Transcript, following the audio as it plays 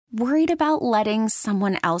Worried about letting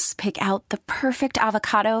someone else pick out the perfect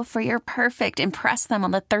avocado for your perfect impress them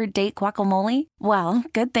on the third date guacamole? Well,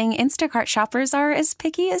 good thing Instacart shoppers are as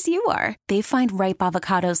picky as you are. They find ripe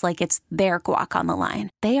avocados like it's their guac on the line.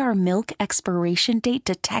 They are milk expiration date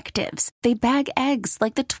detectives. They bag eggs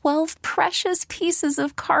like the 12 precious pieces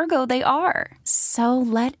of cargo they are. So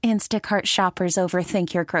let Instacart shoppers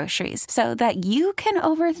overthink your groceries so that you can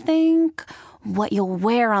overthink what you'll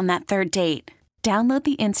wear on that third date. Download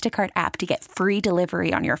the Instacart app to get free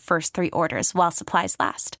delivery on your first 3 orders while supplies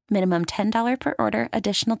last. Minimum $10 per order.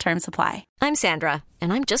 Additional terms apply. I'm Sandra,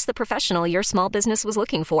 and I'm just the professional your small business was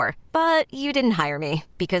looking for. But you didn't hire me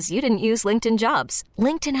because you didn't use LinkedIn Jobs.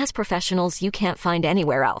 LinkedIn has professionals you can't find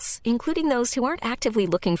anywhere else, including those who aren't actively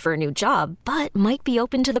looking for a new job, but might be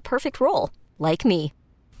open to the perfect role, like me.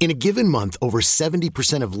 In a given month, over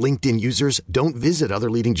 70% of LinkedIn users don't visit other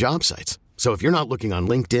leading job sites. So if you're not looking on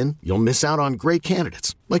LinkedIn, you'll miss out on great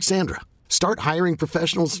candidates like Sandra. Start hiring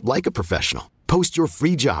professionals like a professional. Post your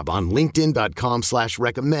free job on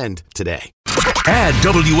linkedin.com/recommend today. Add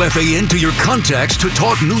WFAN to your contacts to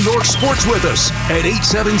talk New York sports with us at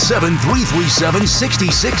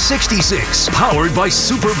 877-337-6666. Powered by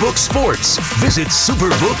Superbook Sports. Visit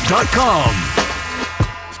superbook.com.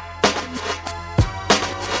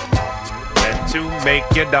 To make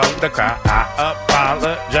your dog to cry, I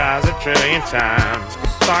apologize a trillion times.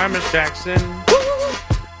 Sorry, Miss Jackson.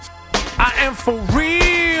 I am for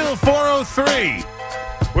real. 403.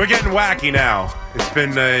 We're getting wacky now. It's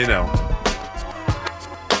been,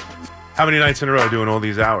 how many nights in a row doing all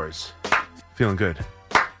these hours? Feeling good.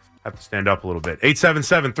 Have to stand up a little bit.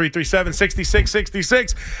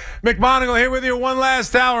 877-337-6666. McMonigle here with you one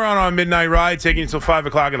last hour on our midnight ride, taking you until 5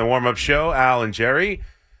 o'clock in the warm-up show. Al and Jerry.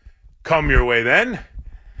 Come your way then.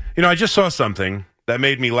 I just saw something that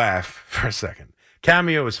made me laugh for a second.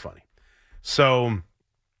 Cameo is funny. So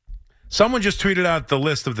someone just tweeted out the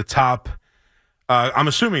list of the top, I'm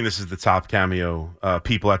assuming this is the top Cameo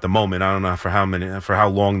people at the moment. I don't know for how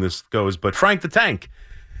long this goes, but Frank the Tank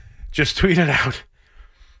just tweeted out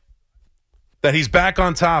that he's back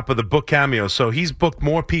on top of the book Cameo. So he's booked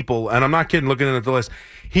more people, and I'm not kidding looking at the list.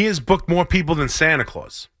 He has booked more people than Santa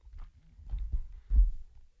Claus.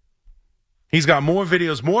 He's got more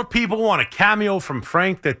videos. More people want a cameo from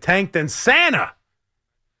Frank the Tank than Santa.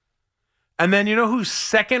 And then you know who's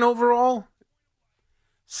second overall?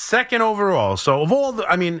 Second overall. So of all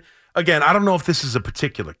again, I don't know if this is a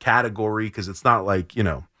particular category because it's not like,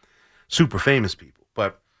 super famous people.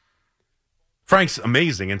 But Frank's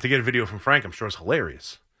amazing. And to get a video from Frank, I'm sure is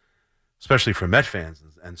hilarious. Especially for Met fans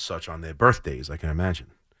and such on their birthdays, I can imagine.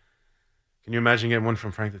 Can you imagine getting one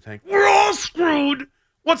from Frank the Tank? We're all screwed.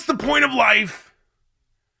 What's the point of life?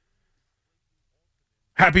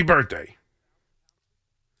 Happy birthday.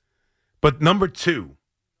 But number 2,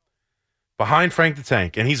 behind Frank the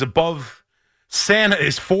Tank, and he's above, Santa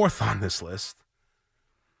is 4th on this list.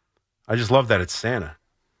 I just love that it's Santa.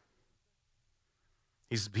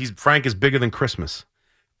 Frank is bigger than Christmas.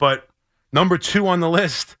 But number 2 on the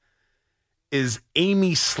list is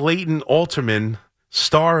Amy Slayton Alterman,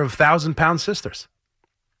 star of 1,000-Pound Sisters.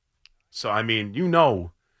 So,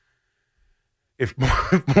 if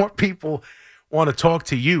more people want to talk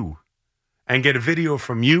to you and get a video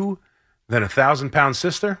from you than a 1,000-Pound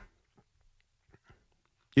Sister,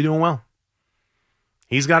 you're doing well.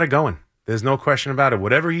 He's got it going. There's no question about it.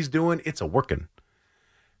 Whatever he's doing, it's a working.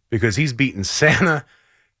 Because he's beating Santa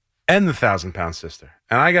and the 1,000-Pound Sister.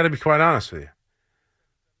 And I got to be quite honest with you.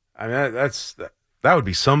 That would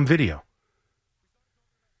be some video.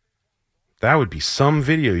 That would be some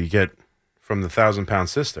video you get from the 1,000-Pound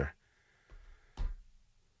Sister.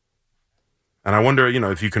 And I wonder,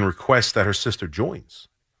 if you can request that her sister joins.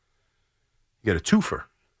 You get a twofer.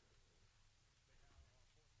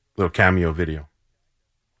 Little cameo video.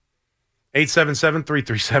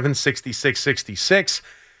 877-337-6666.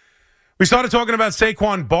 We started talking about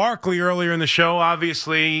Saquon Barkley earlier in the show.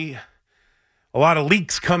 Obviously, a lot of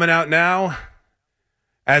leaks coming out now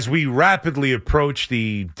as we rapidly approach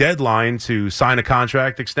the deadline to sign a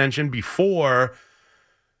contract extension before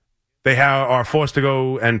they are forced to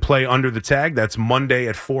go and play under the tag. That's Monday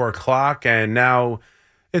at 4 o'clock. And now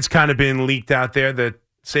it's kind of been leaked out there that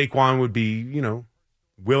Saquon would be,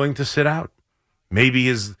 willing to sit out.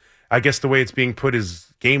 Maybe I guess the way it's being put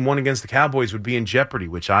is game 1 against the Cowboys would be in jeopardy,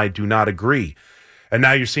 which I do not agree. And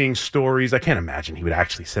now you're seeing stories. I can't imagine he would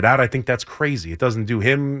actually sit out. I think that's crazy. It doesn't do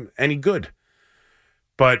him any good.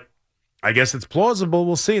 But I guess it's plausible.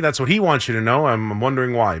 We'll see. That's what he wants you to know. I'm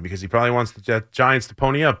wondering why, because he probably wants the Giants to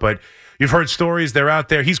pony up. But you've heard stories. They're out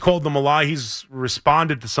there. He's called them a lie. He's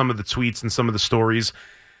responded to some of the tweets and some of the stories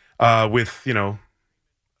with,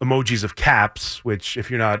 emojis of caps, which if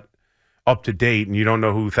you're not up to date and you don't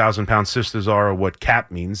know who 1,000-pound sisters are or what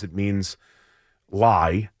cap means, it means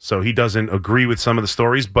lie. So he doesn't agree with some of the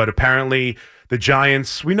stories, but apparently the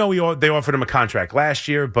Giants, we know they offered him a contract last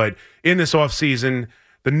year, but in this offseason,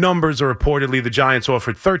 the numbers are reportedly the Giants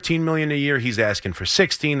offered $13 million a year. He's asking for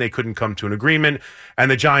 $16. They couldn't come to an agreement,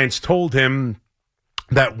 and the Giants told him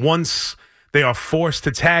that once they are forced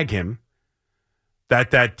to tag him,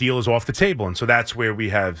 that deal is off the table. And so that's where we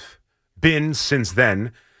have been since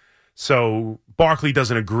then. So Barkley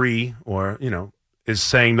doesn't agree or, is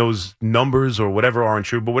saying those numbers or whatever aren't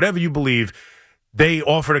true. But whatever you believe, they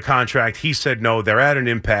offered a contract. He said no. They're at an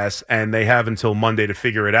impasse, and they have until Monday to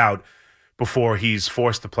figure it out before he's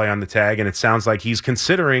forced to play on the tag. And it sounds like he's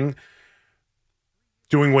considering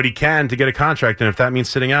doing what he can to get a contract. And if that means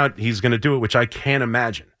sitting out, he's going to do it, which I can't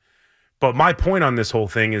imagine. But my point on this whole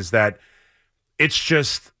thing is that it's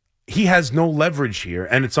just he has no leverage here,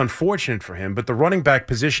 and it's unfortunate for him. But the running back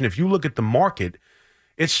position, if you look at the market,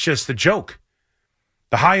 it's just a joke.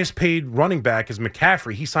 The highest paid running back is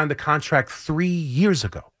McCaffrey. He signed the contract 3 years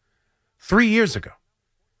ago. 3 years ago.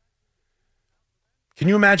 Can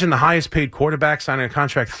you imagine the highest paid quarterback signing a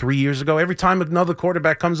contract 3 years ago? Every time another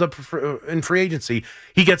quarterback comes up in free agency,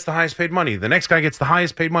 he gets the highest paid money. The next guy gets the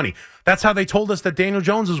highest paid money. That's how they told us that Daniel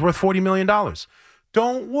Jones was worth $40 million.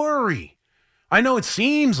 Don't worry. I know it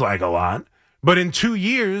seems like a lot, but in 2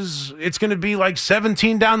 years, it's going to be like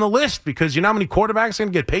 17 down the list because you know how many quarterbacks are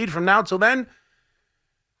going to get paid from now till then?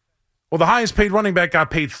 Well, the highest paid running back got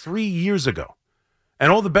paid 3 years ago,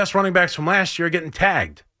 and all the best running backs from last year are getting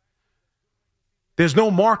tagged. There's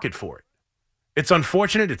no market for it. It's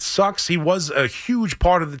unfortunate. It sucks. He was a huge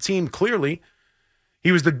part of the team, clearly.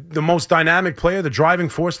 He was the most dynamic player, the driving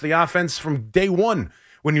force of the offense from day one.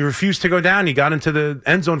 When he refused to go down, he got into the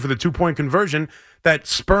end zone for the 2-point conversion that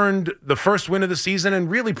spurned the first win of the season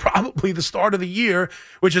and really probably the start of the year,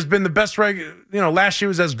 which has been the best. Last year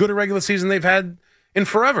was as good a regular season they've had in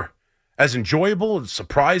forever. As enjoyable, as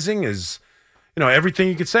surprising as, everything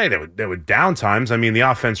you could say. There were down times. I mean, the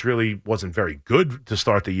offense really wasn't very good to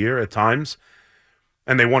start the year at times.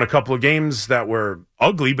 And they won a couple of games that were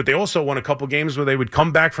ugly, but they also won a couple of games where they would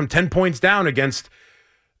come back from 10 points down against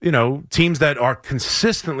teams that are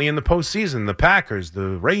consistently in the postseason, the Packers,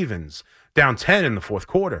 the Ravens, down 10 in the fourth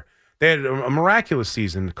quarter. They had a miraculous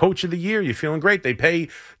season. Coach of the year, you're feeling great. They pay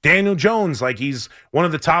Daniel Jones like he's one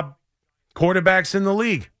of the top quarterbacks in the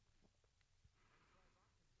league.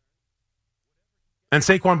 And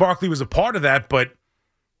Saquon Barkley was a part of that, but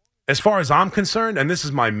as far as I'm concerned, and this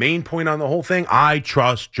is my main point on the whole thing, I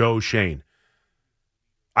trust Joe Schoen.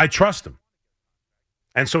 I trust him.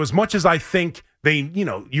 And so as much as I think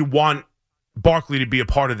you want Barkley to be a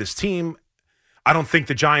part of this team, I don't think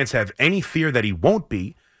the Giants have any fear that he won't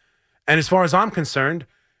be. And as far as I'm concerned,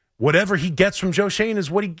 whatever he gets from Joe Schoen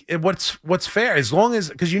is what's fair. As long as,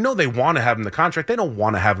 because they want to have him the contract. They don't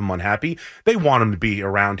want to have him unhappy. They want him to be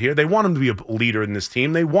around here. They want him to be a leader in this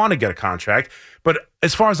team. They want to get a contract. But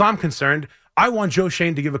as far as I'm concerned, I want Joe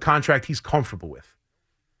Schoen to give a contract he's comfortable with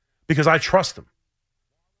because I trust him.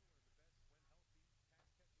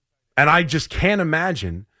 And I just can't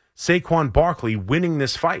imagine Saquon Barkley winning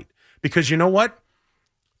this fight because you know what?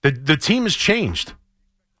 The team has changed.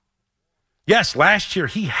 Yes, last year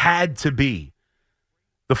he had to be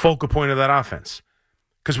the focal point of that offense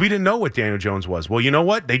because we didn't know what Daniel Jones was. Well, you know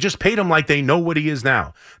what? They just paid him like they know what he is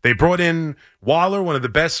now. They brought in Waller, one of the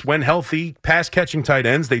best, when healthy, pass-catching tight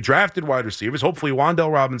ends. They drafted wide receivers. Hopefully,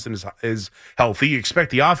 Wan'Dale Robinson is healthy. You expect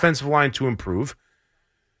the offensive line to improve.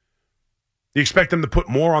 You expect them to put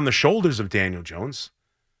more on the shoulders of Daniel Jones.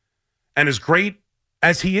 And as great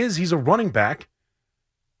as he is, he's a running back.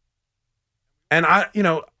 And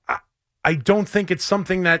I don't think it's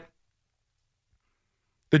something that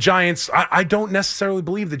the Giants, I don't necessarily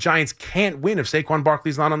believe the Giants can't win if Saquon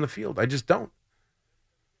Barkley's not on the field. I just don't.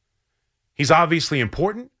 He's obviously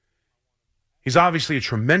important. He's obviously a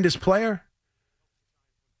tremendous player.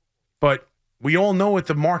 But we all know what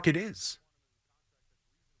the market is.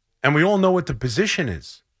 And we all know what the position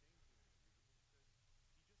is.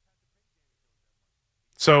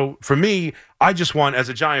 So for me, I just want, as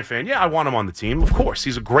a Giant fan, I want him on the team. Of course,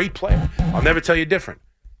 he's a great player. I'll never tell you different.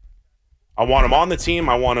 I want him on the team.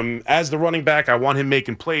 I want him as the running back. I want him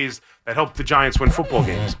making plays that help the Giants win football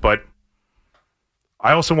games. But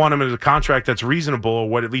I also want him as a contract that's reasonable, or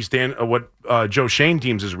what at least Joe Schoen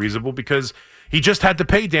deems is reasonable, because he just had to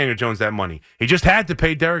pay Daniel Jones that money. He just had to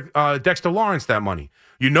pay Dexter Lawrence that money.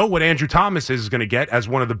 You know what Andrew Thomas is going to get as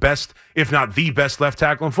one of the best, if not the best left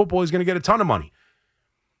tackle in football. He's going to get a ton of money.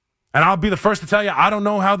 And I'll be the first to tell you, I don't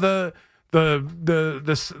know how the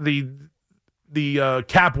the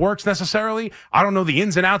cap works necessarily. I don't know the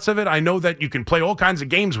ins and outs of it. I know that you can play all kinds of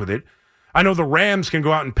games with it. I know the Rams can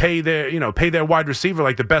go out and pay their wide receiver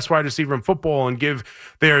like the best wide receiver in football and give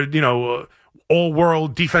their,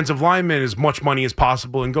 all-world defensive lineman as much money as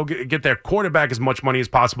possible and go get their quarterback as much money as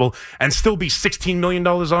possible and still be $16 million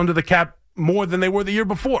under the cap more than they were the year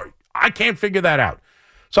before. I can't figure that out.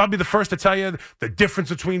 So I'll be the first to tell you the difference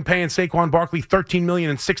between paying Saquon Barkley $13 million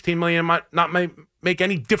and $16 million might not make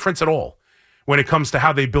any difference at all when it comes to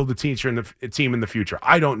how they build a team in the future.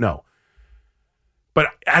 I don't know. But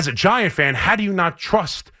as a Giant fan, how do you not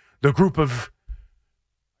trust the group of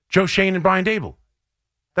Joe Schoen and Brian Daboll?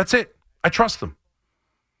 That's it. I trust them.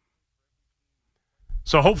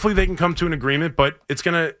 So hopefully they can come to an agreement, but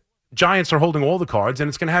Giants are holding all the cards, and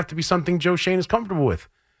it's going to have to be something Joe Schoen is comfortable with.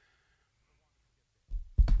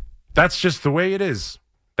 That's just the way it is.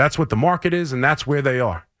 That's what the market is, and that's where they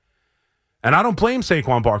are. And I don't blame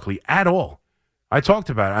Saquon Barkley at all. I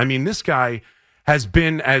talked about it. I mean, this guy has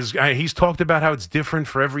been he's talked about how it's different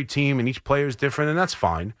for every team and each player is different, and that's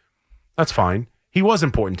fine. That's fine. He was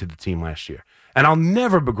important to the team last year. And I'll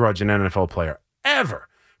never begrudge an NFL player, ever,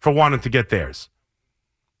 for wanting to get theirs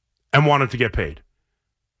and wanting to get paid.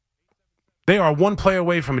 They are one play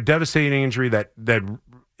away from a devastating injury that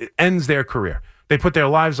ends their career. They put their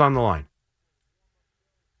lives on the line.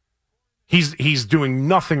 He's doing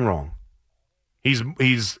nothing wrong. He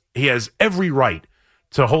has every right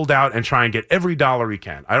to hold out and try and get every dollar he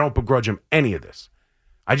can. I don't begrudge him any of this.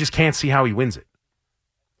 I just can't see how he wins it.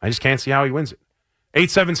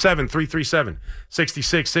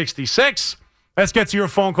 877-337-6666. Let's get to your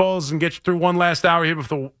phone calls and get you through one last hour here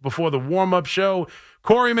before the warm-up show.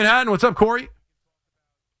 Corey Manhattan, what's up, Corey?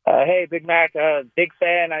 Hey, Big Mac, big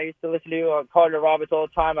fan. I used to listen to you on Carter Roberts all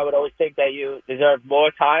the time. I would always think that you deserved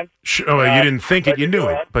more time. Oh, you didn't think it, you knew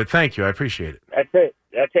it. But thank you, I appreciate it. That's it.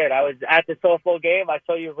 I was at the softball game. I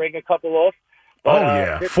saw you ring a couple off. But,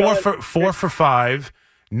 yeah, four for five.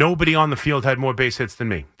 Nobody on the field had more base hits than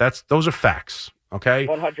me. Those are facts. Okay,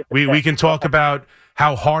 100%. We can talk about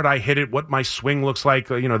how hard I hit it, what my swing looks like.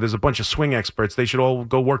 There's a bunch of swing experts. They should all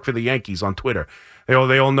go work for the Yankees on Twitter. They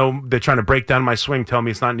all know they're trying to break down my swing, tell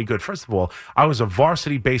me it's not any good. First of all, I was a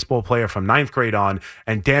varsity baseball player from 9th grade on,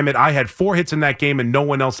 and damn it, I had 4 hits in that game, and no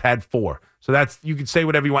one else had 4. So you can say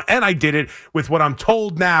whatever you want. And I did it with what I'm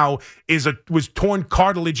told now was torn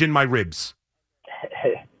cartilage in my ribs.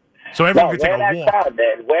 So everyone could take a walk. Crown,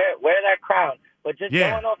 man. Wear that crown. But just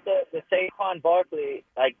going off the Saquon Barkley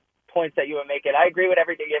points that you were making, I agree with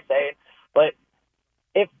everything you're saying. But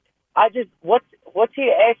what's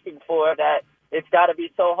he asking for that it's got to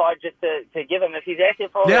be so hard just to give him? If he's asking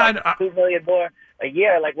for $2 million more a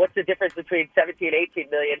year, what's the difference between $17, $18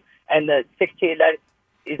 million and the $16 that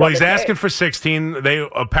he's asking for 16. They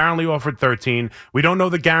apparently offered 13. We don't know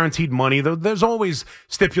the guaranteed money. There's always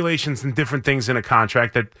stipulations and different things in a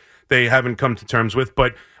contract that they haven't come to terms with.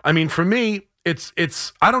 But I mean, for me, it's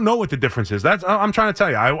I don't know what the difference is. I'm trying to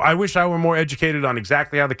tell you. I wish I were more educated on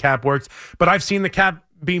exactly how the cap works. But I've seen the cap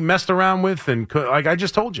be messed around with, and like I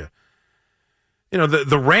just told you,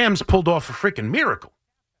 the Rams pulled off a freaking miracle.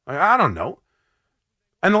 I don't know.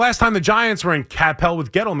 And the last time the Giants were in cap hell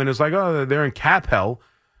with Gettleman, it's like, oh, they're in cap hell.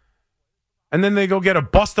 And then they go get a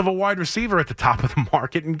bust of a wide receiver at the top of the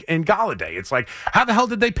market in Galladay. It's like, how the hell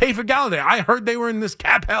did they pay for Galladay? I heard they were in this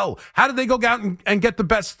cap hell. How did they go out and get the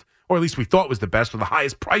best, or at least we thought was the best, or the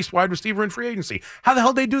highest priced wide receiver in free agency? How the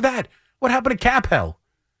hell did they do that? What happened to cap hell?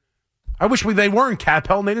 I wish they were in cap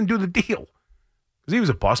hell and they didn't do the deal, because he was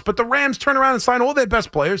a bust. But the Rams turn around and sign all their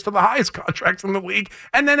best players to the highest contracts in the league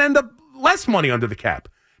and then end up less money under the cap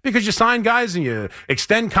because you sign guys and you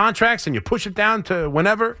extend contracts and you push it down to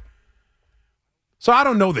whenever. So I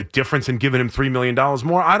don't know the difference in giving him $3 million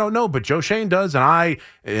more. I don't know, but Joe Schoen does, and I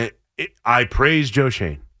praise Joe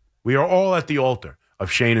Schoen. We are all at the altar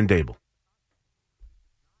of Schoen and Daboll.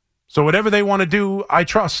 So whatever they want to do, I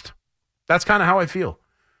trust. That's kind of how I feel.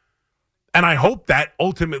 And I hope that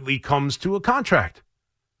ultimately comes to a contract.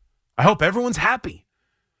 I hope everyone's happy.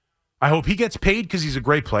 I hope he gets paid because he's a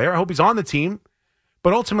great player. I hope he's on the team.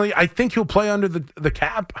 But ultimately, I think he'll play under the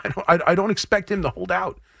cap. I don't expect him to hold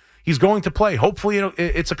out. He's going to play. Hopefully,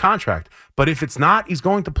 it's a contract. But if it's not, he's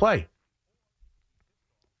going to play.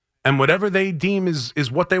 And whatever they deem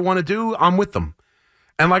is what they want to do, I'm with them.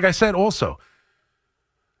 And like I said, also,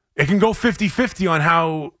 it can go 50-50 on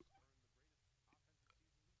how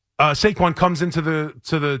Saquon comes into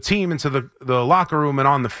the team, into the locker room and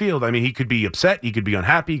on the field. I mean, he could be upset. He could be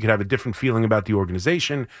unhappy. He could have a different feeling about the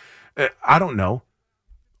organization. I don't know.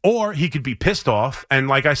 Or he could be pissed off. And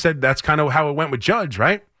like I said, that's kind of how it went with Judge,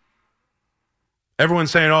 right?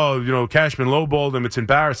 Everyone's saying, Cashman lowballed him. It's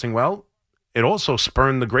embarrassing. Well, it also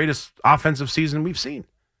spurned the greatest offensive season we've seen.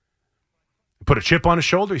 He put a chip on his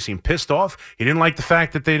shoulder. He seemed pissed off. He didn't like the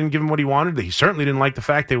fact that they didn't give him what he wanted. He certainly didn't like the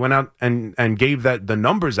fact they went out and gave the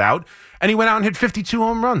numbers out. And he went out and hit 62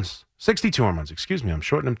 home runs. 62 home runs, excuse me. I'm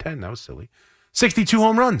shorting him 10. That was silly. 62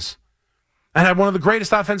 home runs. And had one of the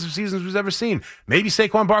greatest offensive seasons we've ever seen. Maybe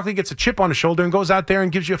Saquon Barkley gets a chip on his shoulder and goes out there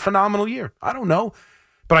and gives you a phenomenal year. I don't know.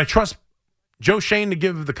 But I trust Joe Schoen to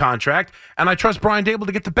give the contract, and I trust Brian Daboll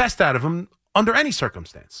to get the best out of him under any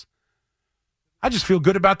circumstance. I just feel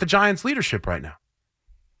good about the Giants' leadership right now.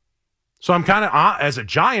 So I'm kind of, as a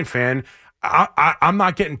Giant fan, I'm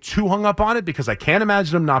not getting too hung up on it because I can't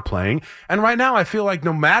imagine him not playing. And right now I feel like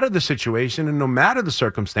no matter the situation and no matter the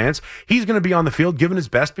circumstance, he's going to be on the field giving his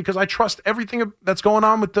best because I trust everything that's going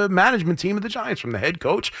on with the management team of the Giants, from the head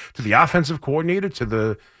coach to the offensive coordinator to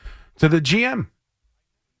the GM.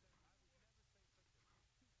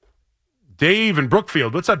 Dave in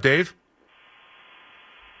Brookfield. What's up, Dave?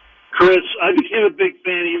 Chris, I became a big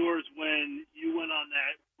fan of yours when you went on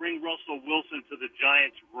that Bring Russell Wilson to the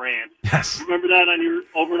Giants rant. Yes. Remember that on your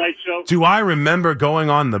overnight show? Do I remember going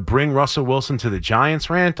on the Bring Russell Wilson to the Giants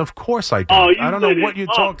rant? Of course I do. Oh, I don't know what you're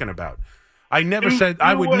talking about. I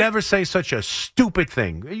would never say such a stupid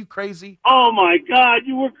thing. Are you crazy? Oh, my God.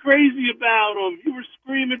 You were crazy about him. You were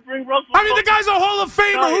screaming, Bring Russell Wilson. I mean, the guy's a Hall of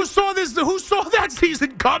Famer. Who saw that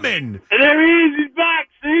season coming? And there he is. He's back.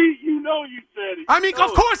 See? You know you said it. I mean,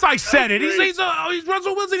 of course I said it. He's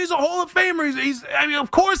Russell Wilson. He's a Hall of Famer.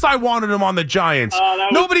 Of course I wanted him on the Giants.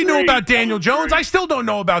 Nobody knew about Daniel Jones. I still don't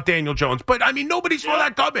know about Daniel Jones. But, I mean, nobody saw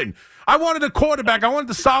that coming. I wanted a quarterback. I wanted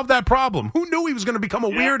to solve that problem. Who knew he was going to become a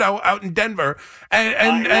weirdo out in Denver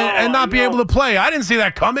and not be able to play? I didn't see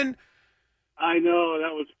that coming. I know.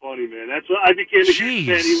 That was funny, man. That's what I became a huge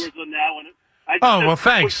fan of yours on that one. Well,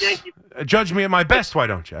 thanks. Judge me at my best, why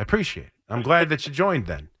don't you? I appreciate it. I'm glad that you joined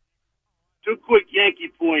then. 2 quick Yankee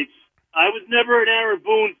points. I was never an Aaron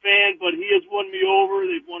Boone fan, but he has won me over.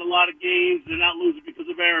 They've won a lot of games. They're not losing because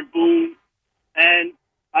of Aaron Boone. And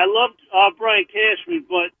I loved Brian Cashman,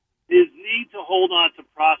 but his need to hold on to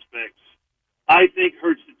prospects, I think,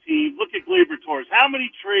 hurts the team. Look at Gleyber Torres. How many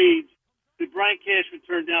trades did Brian Cashman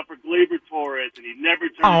turn down for Gleyber Torres, and he never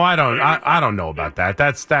turned? Oh, I don't know about that.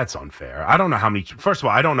 That's unfair. I don't know how many. First of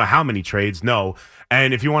all, I don't know how many trades. No,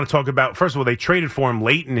 and if you want to talk about, first of all, they traded for him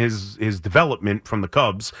late in his development from the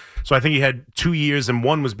Cubs. So I think he had 2 years, and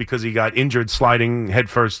one was because he got injured sliding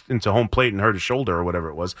headfirst into home plate and hurt his shoulder or whatever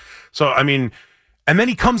it was. So I mean. And then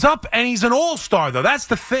he comes up, and he's an all-star, though. That's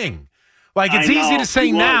the thing. Like, it's easy to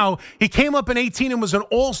say now. He came up in 18 and was an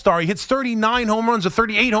all-star. He hits 39 home runs or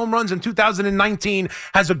 38 home runs in 2019,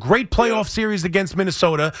 has a great playoff series against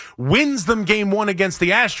Minnesota, wins them game 1 against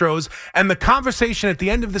the Astros, and the conversation at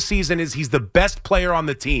the end of the season is he's the best player on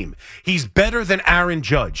the team. He's better than Aaron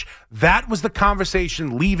Judge. That was the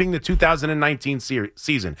conversation leaving the 2019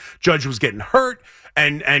 season. Judge was getting hurt.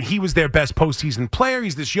 And he was their best postseason player.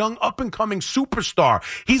 He's this young, up-and-coming superstar.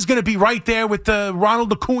 He's going to be right there with the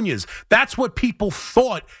Ronald Acuñas. That's what people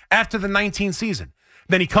thought after the 19 season.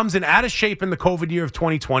 Then he comes in out of shape in the COVID year of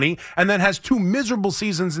 2020, and then has 2 miserable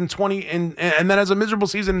seasons in 20, and then has a miserable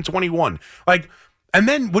season in 21. And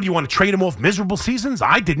then, what do you want to trade him off miserable seasons?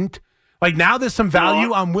 I didn't. Now there's some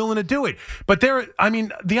value. I'm willing to do it. But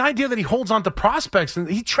the idea that he holds on to prospects, and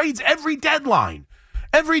he trades every deadline.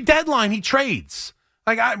 Every deadline he trades.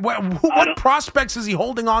 What prospects is he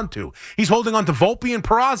holding on to? He's holding on to Volpe and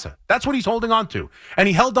Peraza. That's what he's holding on to. And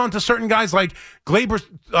he held on to certain guys like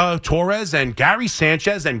Gleyber Torres and Gary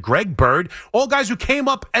Sanchez and Greg Bird, all guys who came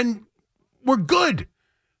up and were good.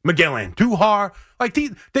 Miguel Andujar.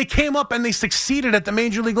 They came up and they succeeded at the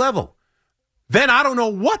major league level. Then I don't know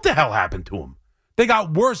what the hell happened to them. They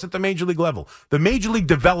got worse at the major league level. The major league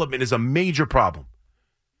development is a major problem.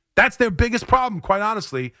 That's their biggest problem, quite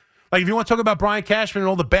honestly. If you want to talk about Brian Cashman and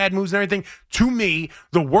all the bad moves and everything, to me,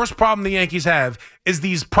 the worst problem the Yankees have is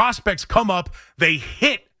these prospects come up, they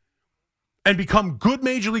hit and become good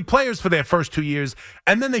major league players for their first 2 years,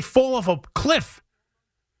 and then they fall off a cliff.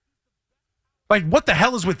 What the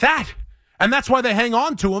hell is with that? And that's why they hang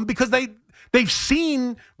on to them, because they've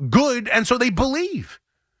seen good, and so they believe.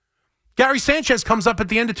 Gary Sanchez comes up at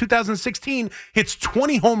the end of 2016, hits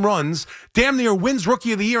 20 home runs, damn near wins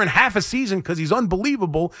Rookie of the Year in half a season because he's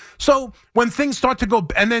unbelievable. So when things start to go,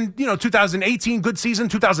 and then, 2018, good season,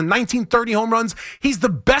 2019, 30 home runs, he's the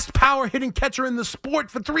best power hitting catcher in the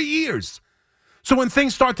sport for 3 years. So when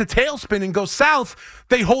things start to tailspin and go south,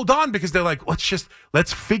 they hold on because they're like,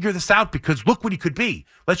 let's figure this out because look what he could be.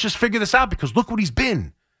 Let's just figure this out because look what he's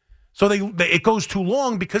been. So it goes too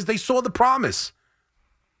long because they saw the promise.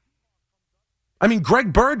 I mean,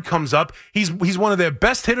 Greg Bird comes up. He's one of their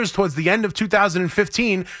best hitters towards the end of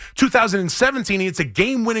 2015. 2017, he hits a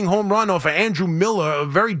game-winning home run off of Andrew Miller, a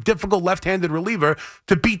very difficult left-handed reliever,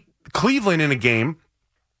 to beat Cleveland in a game.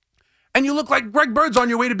 And you look like Greg Bird's on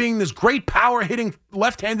your way to being this great power-hitting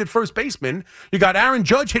left-handed first baseman. You got Aaron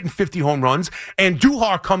Judge hitting 50 home runs, and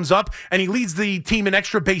Duhar comes up, and he leads the team in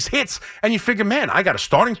extra base hits. And you figure, man, I got a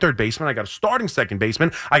starting third baseman, I got a starting second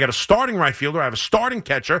baseman, I got a starting right fielder, I have a starting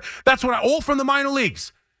catcher. That's what all from the minor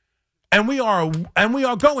leagues. And we are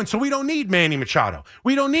going, so we don't need Manny Machado.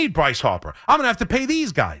 We don't need Bryce Harper. I'm going to have to pay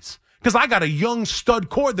these guys because I got a young stud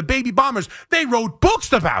core. The Baby Bombers, they wrote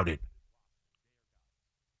books about it.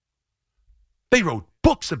 They wrote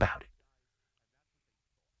books about it.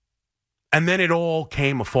 And then it all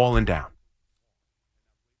came falling down.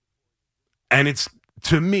 And it's,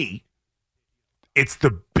 to me, it's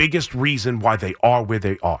the biggest reason why they are where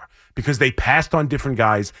they are. Because they passed on different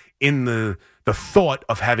guys in the thought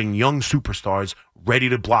of having young superstars ready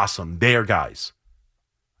to blossom, their guys.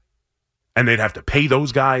 And they'd have to pay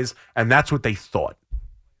those guys, and that's what they thought.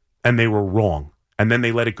 And they were wrong. And then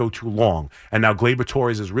they let it go too long. And now Gleyber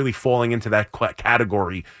Torres is really falling into that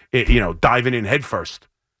category, diving in headfirst.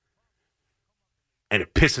 And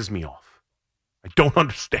it pisses me off. I don't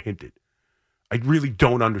understand it. I really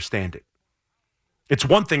don't understand it. It's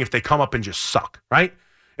one thing if they come up and just suck, right?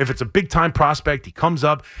 If it's a big-time prospect, he comes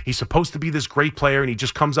up, he's supposed to be this great player, and he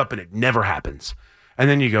just comes up and it never happens. And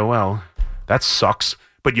then you go, well, that sucks.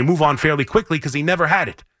 But you move on fairly quickly because he never had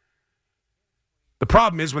it. The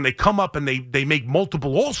problem is when they come up and they make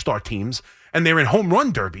multiple all-star teams and they're in home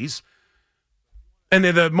run derbies and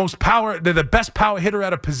they're the best power hitter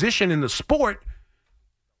at a position in the sport,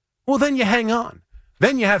 well, then you hang on.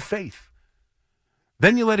 Then you have faith.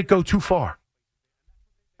 Then you let it go too far.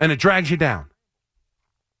 And it drags you down.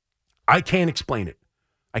 I can't explain it.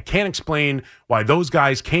 I can't explain why those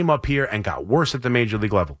guys came up here and got worse at the major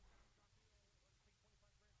league level.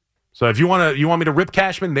 So if you want me to rip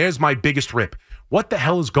Cashman, there's my biggest rip. What the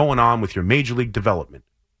hell is going on with your major league development?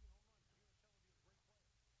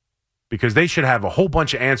 Because they should have a whole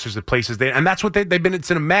bunch of answers at places and that's what they've been.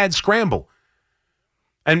 It's in a mad scramble.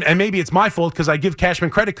 And maybe it's my fault because I give Cashman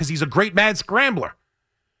credit because he's a great mad scrambler.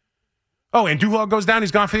 Oh, and Duhar goes down,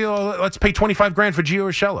 he's gone for let's pay $25,000 for Gio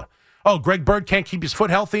Urshela. Oh, Greg Bird can't keep his foot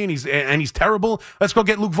healthy and he's terrible. Let's go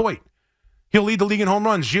get Luke Voit. He'll lead the league in home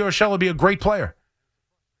runs. Gio Urshela will be a great player.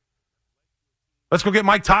 Let's go get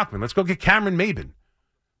Mike Tauchman. Let's go get Cameron Maben.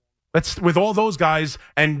 With all those guys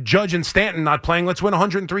and Judge and Stanton not playing, let's win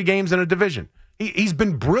 103 games in a division. He's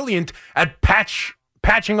been brilliant at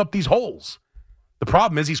patching up these holes. The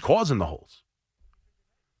problem is he's causing the holes.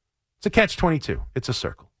 It's a catch-22. It's a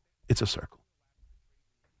circle. It's a circle.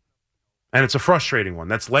 And it's a frustrating one.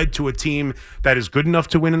 That's led to a team that is good enough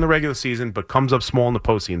to win in the regular season but comes up small in the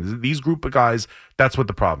postseason. These group of guys, that's what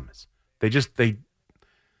the problem is. They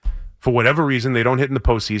for whatever reason, they don't hit in the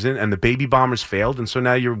postseason, and the Baby Bombers failed, and so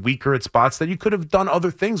now you're weaker at spots that you could have done other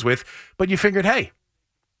things with, but you figured, hey,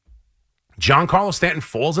 Giancarlo Stanton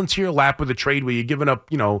falls into your lap with a trade where you're giving up,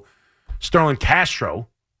 Sterling Castro.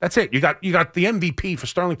 That's it. You got the MVP for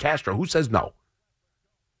Sterling Castro. Who says no?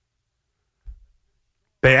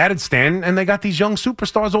 They added Stanton, and they got these young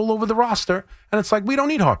superstars all over the roster, and it's like, we don't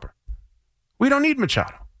need Harper. We don't need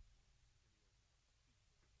Machado.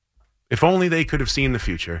 If only they could have seen the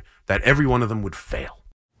future, that every one of them would fail.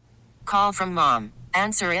 Call from mom.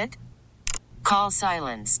 Answer it. Call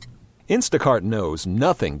silenced. Instacart knows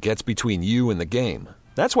nothing gets between you and the game.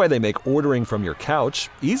 That's why they make ordering from your couch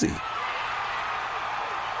easy.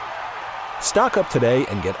 Stock up today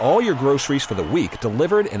and get all your groceries for the week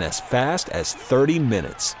delivered in as fast as 30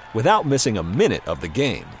 minutes without missing a minute of the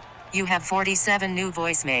game. You have 47 new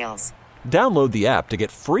voicemails. Download the app to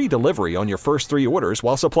get free delivery on your first 3 orders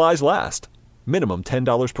while supplies last. Minimum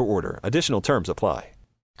 $10 per order. Additional terms apply.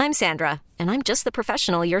 I'm Sandra, and I'm just the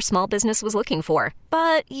professional your small business was looking for.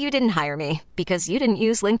 But you didn't hire me because you didn't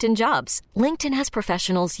use LinkedIn Jobs. LinkedIn has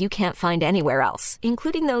professionals you can't find anywhere else,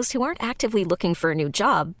 including those who aren't actively looking for a new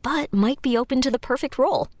job, but might be open to the perfect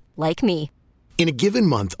role, like me. In a given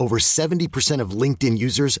month, over 70% of LinkedIn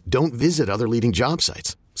users don't visit other leading job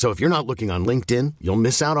sites. So if you're not looking on LinkedIn, you'll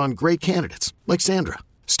miss out on great candidates like Sandra.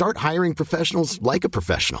 Start hiring professionals like a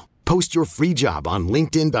professional. Post your free job on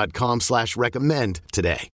linkedin.com/recommend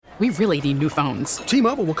today. We really need new phones.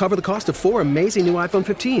 T-Mobile will cover the cost of 4 amazing new iPhone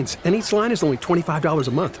 15s, and each line is only $25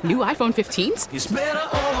 a month. New iPhone 15s? It's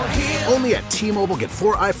better over here. Only at T-Mobile, get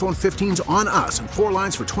 4 iPhone 15s on us and 4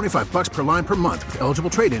 lines for $25 per line per month with eligible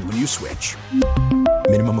trade-in when you switch.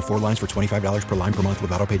 Minimum of 4 lines for $25 per line per month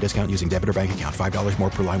with autopay discount using debit or bank account. $5 more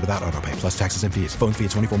per line without autopay, plus taxes and fees. Phone fee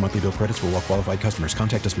at 24 monthly bill credits for well qualified customers.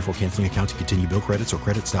 Contact us before canceling account to continue bill credits or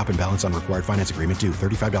credit stop and balance on required finance agreement due.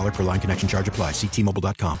 $35 per line connection charge applies. See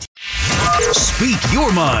T-Mobile.com. Speak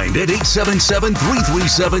your mind at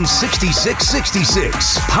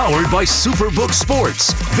 877-337-6666. Powered by Superbook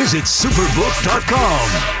Sports. Visit superbook.com.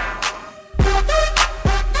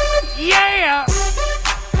 Yeah!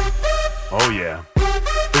 Oh, yeah.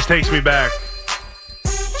 This takes me back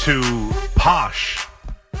to Posh,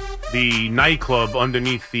 the nightclub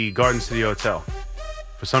underneath the Garden City Hotel.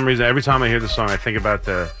 For some reason, every time I hear this song, I think about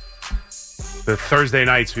the Thursday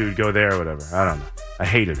nights we would go there or whatever. I don't know. I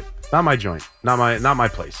hated it. Not my joint. Not my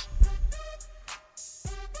place.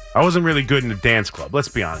 I wasn't really good in a dance club. Let's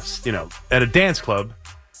be honest. You know, at a dance club,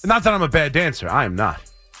 not that I'm a bad dancer. I am not.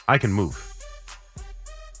 I can move.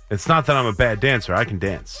 It's not that I'm a bad dancer. I can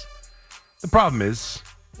dance. The problem is,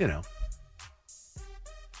 you know,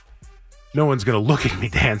 no one's going to look at me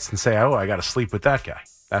dance and say, oh, I got to sleep with that guy.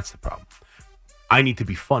 That's the problem. I need to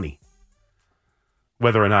be funny.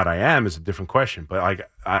 Whether or not I am is a different question, but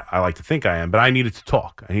I like to think I am. But I needed to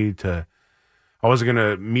talk. I wasn't going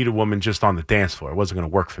to meet a woman just on the dance floor. It wasn't going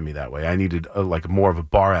to work for me that way. I needed more of a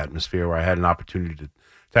bar atmosphere where I had an opportunity to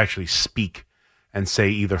actually speak and say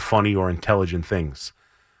either funny or intelligent things.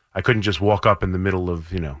 I couldn't just walk up in the middle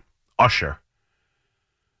of, Usher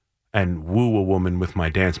and woo a woman with my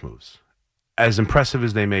dance moves, as impressive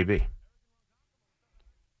as they may be.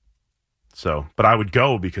 So, but I would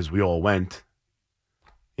go because we all went.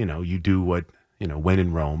 You do what, when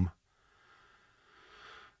in Rome.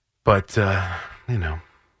 But, not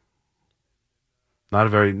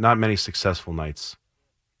many successful nights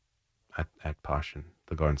at Posh and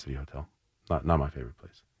the Garden City Hotel. Not my favorite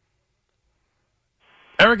place.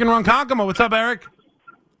 Eric in Ronkonkoma. What's up, Eric?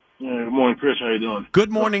 Yeah, good morning, Chris. How you doing?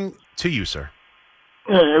 Good morning to you, sir.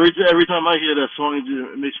 Yeah, every time I hear that song, it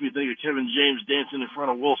makes me think of Kevin James dancing in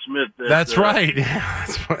front of Will Smith. That's right. Yeah,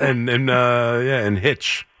 and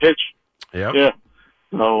Hitch. Hitch. Yep. Yeah.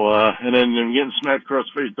 So, and then getting smacked across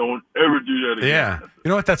the face. Don't ever do that again. Yeah. You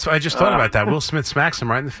know what? I just thought about that. Will Smith smacks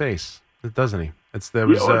him right in the face, doesn't he? That's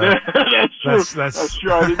true. That's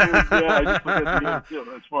true. I didn't even, I just looked at the field.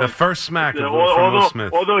 That's funny. The first smack from Will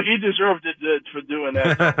Smith. Although he deserved it for doing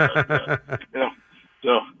that.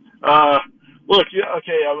 Look,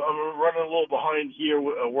 okay, I'm running a little behind here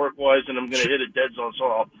work-wise, and I'm going to hit a dead zone,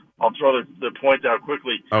 so I'll throw the point out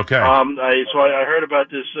quickly. Okay. I heard about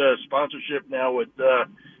this sponsorship now with the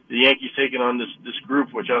Yankees taking on this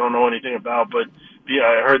group, which I don't know anything about, but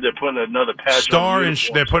I heard they're putting another patch on.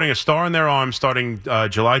 They're putting a star in their arm starting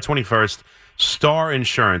July 21st. Star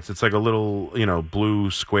Insurance. It's like a little, blue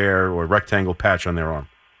square or rectangle patch on their arm.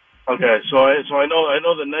 Okay, so I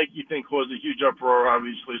know the Nike thing caused a huge uproar,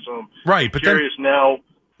 obviously. So I'm curious now.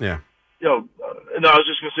 Yeah. No, I was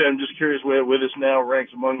just gonna say I'm just curious where this now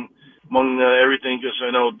ranks among everything, because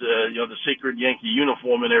I know the sacred Yankee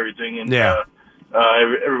uniform and everything, and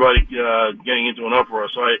everybody getting into an uproar.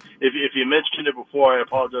 So if you mentioned it before, I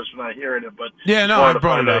apologize for not hearing it. But I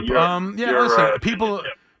brought it up. Listen, people,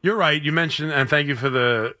 you're right. You mentioned, and thank you for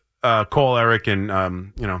the call, Eric, and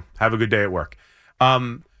have a good day at work.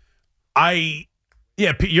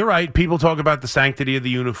 You're right. People talk about the sanctity of the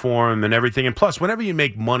uniform and everything. And plus, whenever you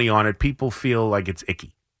make money on it, people feel like it's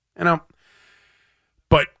icky.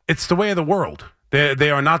 But it's the way of the world.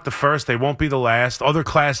 They are not the first. They won't be the last. Other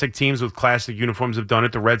classic teams with classic uniforms have done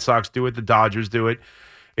it. The Red Sox do it. The Dodgers do it.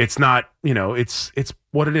 It's not, it's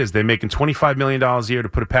what it is. They're making $25 million a year to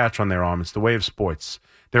put a patch on their arm. It's the way of sports.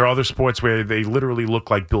 There are other sports where they literally look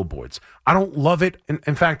like billboards. I don't love it.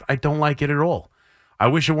 In fact, I don't like it at all. I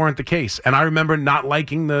wish it weren't the case. And I remember not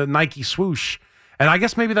liking the Nike swoosh. And I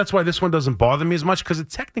guess maybe that's why this one doesn't bother me as much, because it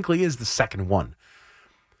technically is the second one.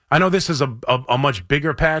 I know this is a much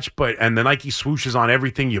bigger patch, and the Nike swoosh is on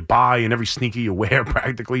everything you buy and every sneaker you wear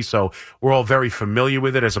practically. So we're all very familiar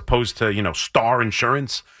with it as opposed to, Star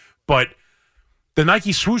Insurance. But the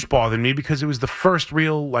Nike swoosh bothered me because it was the first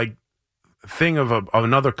real thing of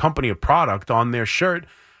another company, a product on their shirt.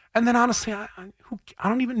 And then honestly, I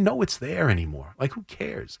don't even know it's there anymore. Who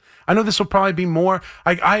cares? I know this will probably be more.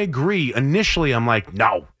 I agree. Initially, I'm like,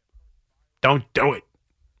 no, don't do it.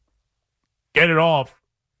 Get it off.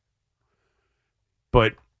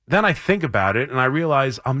 But then I think about it, and I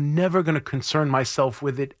realize I'm never going to concern myself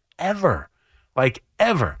with it ever.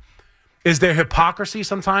 Ever. Is there hypocrisy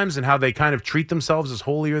sometimes in how they kind of treat themselves as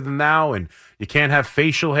holier than thou, and you can't have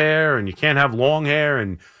facial hair, and you can't have long hair,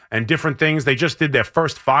 and different things. They just did their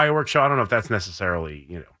first fireworks show. I don't know if that's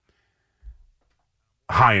necessarily,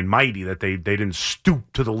 high and mighty, that they didn't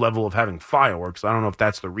stoop to the level of having fireworks. I don't know if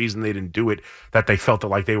that's the reason they didn't do it, that they felt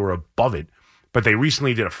like they were above it. But they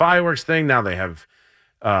recently did a fireworks thing. Now they have,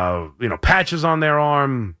 patches on their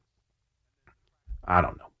arm. I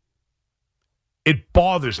don't know. It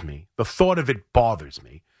bothers me. The thought of it bothers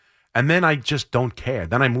me. And then I just don't care.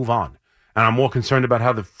 Then I move on. And I'm more concerned about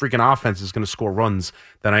how the freaking offense is going to score runs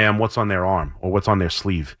than I am what's on their arm or what's on their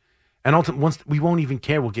sleeve. And ultimately, once we won't even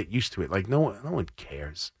care, we'll get used to it. Like, no one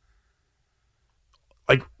cares.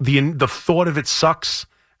 Like, the thought of it sucks,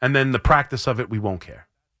 and then the practice of it, we won't care.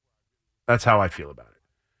 That's how I feel about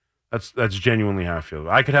it. That's genuinely how I feel.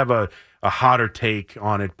 I could have a hotter take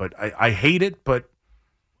on it, but I hate it, but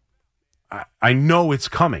I know it's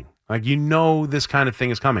coming. Like, this kind of thing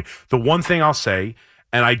is coming. The one thing I'll say,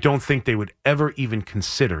 and I don't think they would ever even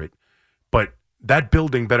consider it, but that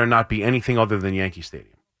building better not be anything other than Yankee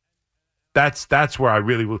Stadium. That's where I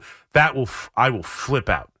really will. I will flip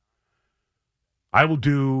out. I will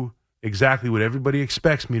do exactly what everybody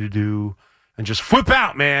expects me to do, and just flip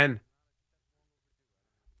out, man.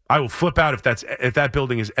 I will flip out if that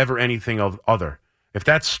building is ever anything other. If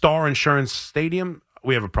that's Star Insurance Stadium,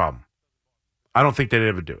 we have a problem. I don't think they'd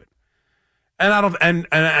ever do it. And I don't, and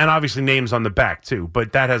obviously names on the back too,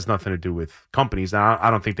 but that has nothing to do with companies. Now, I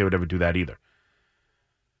don't think they would ever do that either.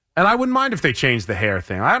 And I wouldn't mind if they changed the hair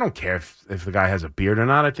thing. I don't care if the guy has a beard or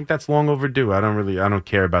not. I think that's long overdue. I don't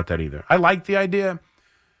care about that either. I like the idea.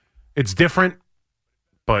 It's different,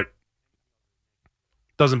 but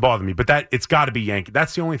doesn't bother me. But it's got to be Yankee.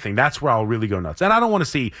 That's the only thing. That's where I'll really go nuts. And I don't want to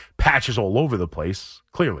see patches all over the place,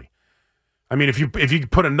 clearly. I mean, if you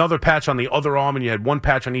put another patch on the other arm and you had one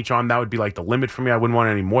patch on each arm, that would be like the limit for me. I wouldn't want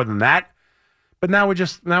any more than that. But now we're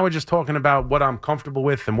just talking about what I'm comfortable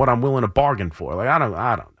with and what I'm willing to bargain for. Like, I don't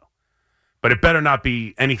know. But it better not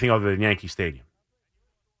be anything other than Yankee Stadium.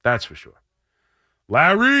 That's for sure.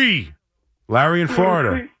 Larry in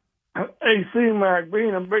Florida. Hey, C-Mac,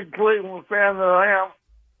 being a big Cleveland fan that I am,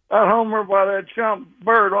 that homer by that chump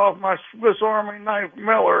Bird off my Swiss Army knife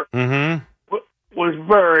Miller was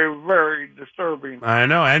very, very disturbing. I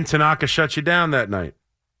know, and Tanaka shut you down that night.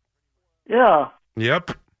 Yeah.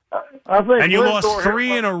 Yep. I think. And you lost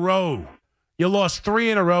 3 in a row. You lost 3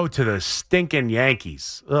 in a row to the stinking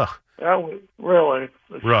Yankees. Ugh. That was really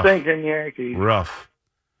the stinking Yankees. Rough.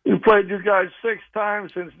 We played you guys 6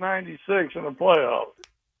 times since '96 in the playoffs.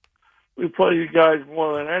 We play you guys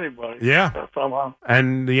more than anybody. Yeah. Somehow.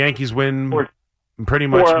 And the Yankees win pretty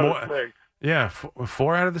much 4 more. out of 6. Yeah,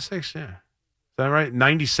 4 out of the 6. Yeah. Is that right?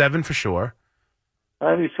 97 for sure.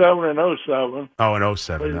 97 and 07. Oh, and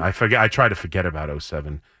 07. I forget. I try to forget about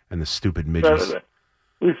 07 and the stupid midges.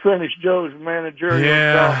 We finished Joe's managerial.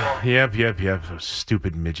 Yeah. Yep. Those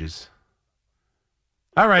stupid midges.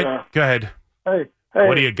 All right. Go ahead. Hey.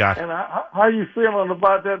 What do you got? And how you feeling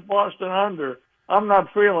about that Boston under? I'm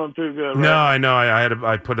not feeling too good. No, I know.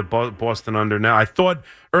 I put a Boston under. Now, I thought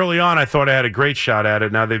early on, I had a great shot at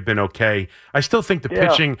it. Now they've been okay. I still think the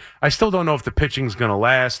pitching. I still don't know if the pitching's going to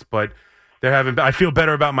last, but I feel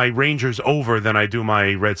better about my Rangers over than I do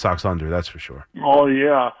my Red Sox under. That's for sure. Oh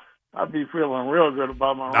yeah, I'd be feeling real good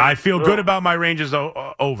about my. I feel good about my Rangers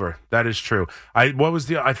over. That is true.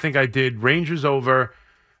 I think I did Rangers over.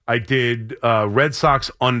 I did Red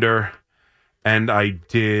Sox under, and I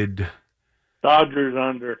did Dodgers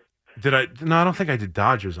under. Did I? No, I don't think I did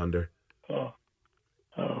Dodgers under.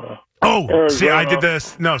 See, I did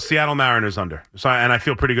this. No, Seattle Mariners under. So, and I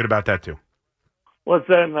feel pretty good about that too. What's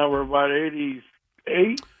that number? About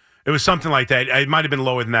 88? It was something like that. It might have been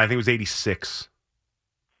lower than that. I think it was 86.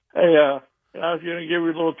 Hey, I was going to give you a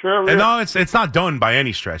little trivia. No, it's not done by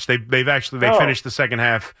any stretch. They finished the second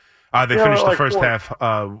half. They finished the first half.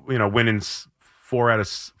 Winning 4 out of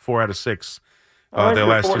 6. Their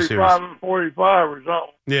last 2 series. 45 and 45 or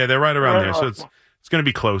something. Yeah, they're right around there. So it's going to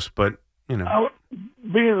be close, but being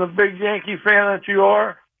the big Yankee fan that you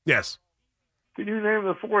are. Yes. Can you name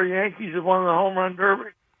the 4 Yankees that won the home run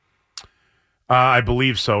derby? I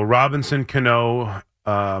believe so. Robinson, Cano,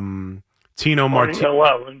 Tino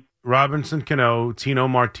Martinez. Robinson, Cano, Tino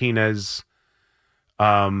Martinez,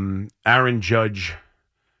 Aaron Judge,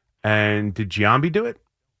 and did Giambi do it?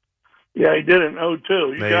 Yeah, he did it in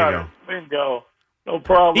 02. You got it. Bingo. No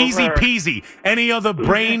problem. Easy peasy. Any other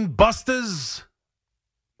brain busters?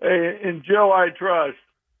 Hey, in Joe I trust.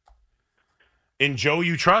 In Joe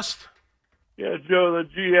you trust? Yeah, Joe, the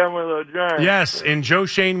GM of the Giants. Yes, in Joe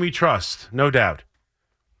Shane we trust, no doubt.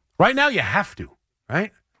 Right now you have to,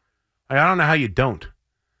 right? I don't know how you don't.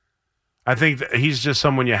 I think that he's just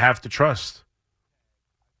someone you have to trust.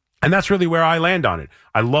 And that's really where I land on it.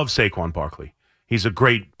 I love Saquon Barkley. He's a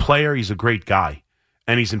great player. He's a great guy.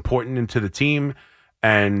 And he's important into the team.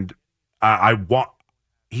 And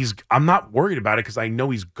I'm not worried about it because I know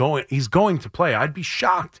he's going to play. I'd be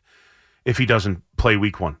shocked if he doesn't play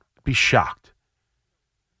week 1. I'd be shocked.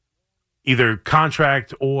 Either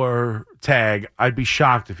contract or tag, I'd be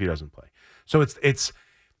shocked if he doesn't play. So it's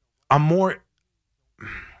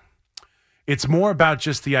more about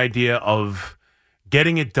just the idea of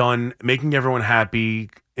getting it done, making everyone happy,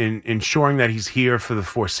 and ensuring that he's here for the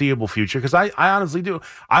foreseeable future. Because I honestly do.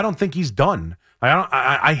 I don't think he's done.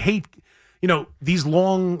 I hate,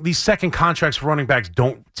 these second contracts for running backs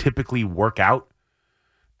don't typically work out.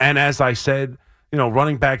 And as I said,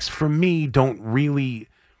 running backs for me don't really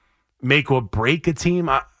make or break a team.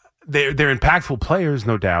 They're impactful players,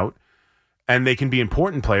 no doubt, and they can be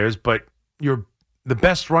important players, but the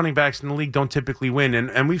best running backs in the league don't typically win.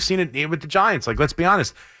 And we've seen it with the Giants. Like, let's be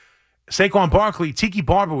honest. Saquon Barkley, Tiki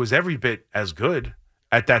Barber was every bit as good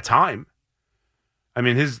at that time. I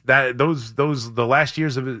mean, the last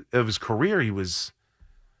years of his career, he was,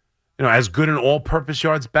 as good an all-purpose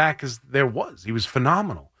yards back as there was. He was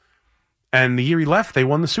phenomenal. And the year he left, they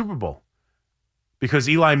won the Super Bowl because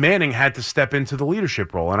Eli Manning had to step into the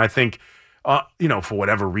leadership role. And I think, for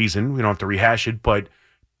whatever reason, we don't have to rehash it, but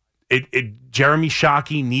Jeremy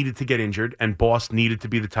Shockey needed to get injured, and Boss needed to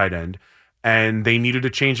be the tight end, and they needed to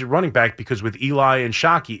change at running back because with Eli and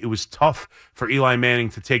Shockey, it was tough for Eli Manning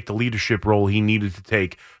to take the leadership role he needed to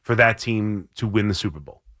take for that team to win the Super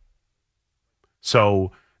Bowl.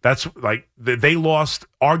 So that's they lost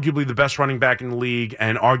arguably the best running back in the league,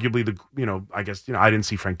 and arguably I didn't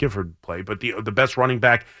see Frank Gifford play, but the best running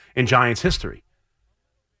back in Giants history.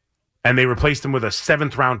 And they replaced him with a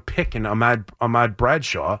 7th-round pick in Ahmad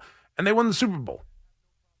Bradshaw, and they won the Super Bowl.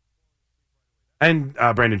 And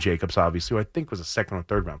Brandon Jacobs, obviously, who I think was a 2nd or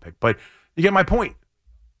 3rd-round pick. But you get my point.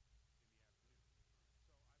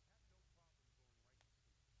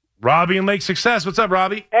 Robbie in Lake Success. What's up,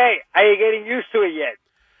 Robbie? Hey, are you getting used to it yet?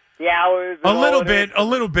 The hours? A little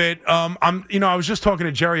bit. I was just talking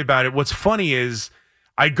to Jerry about it. What's funny is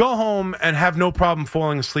I go home and have no problem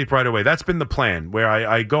falling asleep right away. That's been the plan, where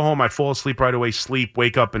I go home, I fall asleep right away, sleep,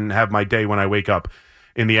 wake up, and have my day when I wake up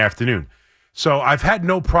in the afternoon. So I've had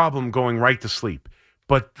no problem going right to sleep.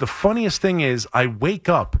 But the funniest thing is I wake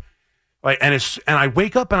up, and I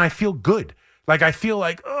wake up and I feel good. Like I feel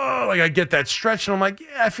like, I get that stretch, and I'm like,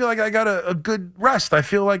 yeah, I feel like I got a good rest. I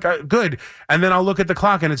feel like good. And then I'll look at the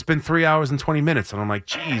clock, and it's been 3 hours and 20 minutes. And I'm like,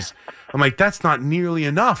 geez. I'm like, that's not nearly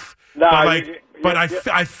enough. No, But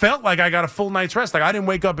I felt like I got a full night's rest. Like I didn't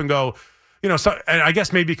wake up and go, and I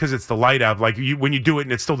guess maybe because it's the light out. Like when you do it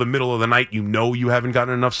and it's still the middle of the night, you haven't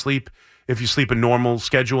gotten enough sleep. If you sleep a normal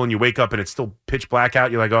schedule and you wake up and it's still pitch black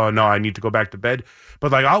out, you're like, oh no, I need to go back to bed.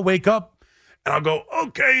 But I'll wake up and I'll go,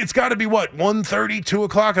 okay, it's got to be 1:30, 2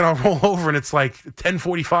 o'clock, and I'll roll over and it's like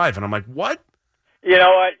 10:45, and I'm like, what? You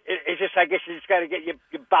know what? It's just, I guess you just got to get your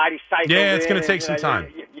body cycled. Yeah, it's going to take some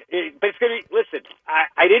time. But it's going to be, listen,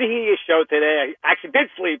 I didn't hear your show today. I actually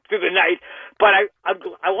did sleep through the night. But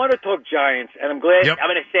I want to talk Giants, and I'm glad. Yep.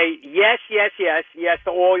 I'm going to say yes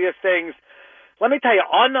to all your things. Let me tell you,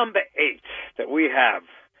 our number 8 that we have,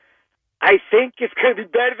 I think it's going to be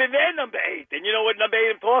better than their number 8. And you know what number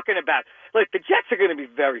 8 I'm talking about? Look, the Jets are going to be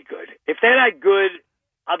very good. If they're not good,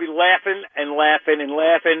 I'll be laughing and laughing and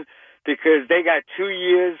laughing, because they got 2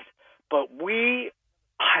 years, but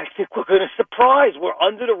I think we're going to surprise. We're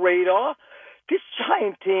under the radar. This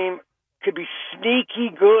Giant team could be sneaky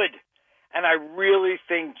good, and I really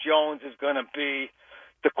think Jones is going to be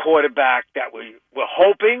the quarterback that we're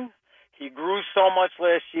hoping. He grew so much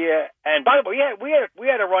last year, and by the way, we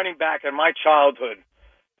had a running back in my childhood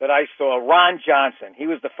that I saw, Ron Johnson. He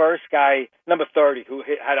was the first guy, number 30, who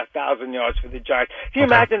had 1,000 yards for the Giants. Can you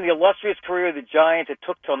imagine the illustrious career of the Giants? It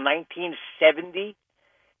took till 1970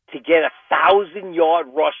 to get 1,000-yard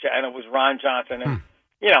rusher, and it was Ron Johnson. And,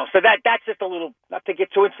 so that's just a little, not to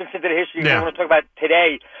get too into the history. I want to talk about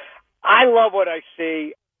today. I love what I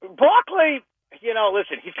see. Barkley,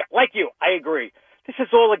 listen, he's got, like you, I agree. This is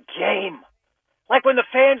all a game. Like when the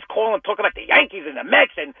fans call and talk about the Yankees and the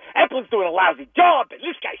Mets, and Eplin's doing a lousy job, and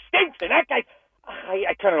this guy stinks, and that guy,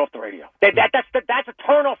 I turn it off the radio. That's a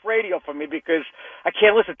turn-off radio for me, because I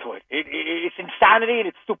can't listen to it. It's insanity and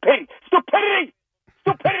it's stupidity.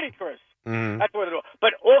 Stupidity, Chris. Mm-hmm. That's what it is.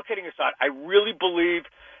 But all kidding aside, I really believe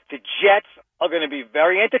the Jets are going to be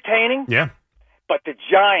very entertaining. Yeah. But the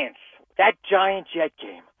Giants, that Giant-Jet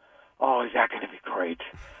game, oh, is that going to be great?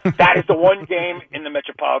 That is the one game in the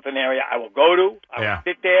metropolitan area I will go to. I will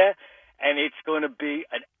sit there, and it's going to be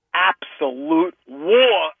an absolute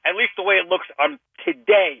war, at least the way it looks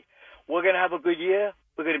today. We're going to have a good year.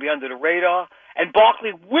 We're going to be under the radar, and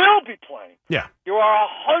Barkley will be playing. Yeah. You are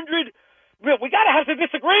 100 we got to have some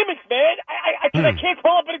disagreements, man. I can't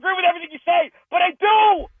call up and agree with everything you say, but I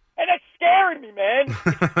do. And that's scaring me, man.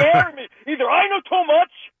 It's scaring me. Either I know too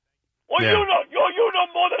much, or you know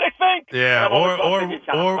more than I think. Yeah,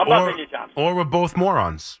 or we're both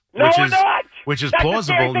morons. No, we're not. Which is That's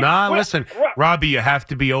plausible. Listen, Robbie, you have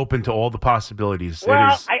to be open to all the possibilities.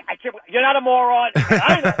 Well, I can't, you're not a moron.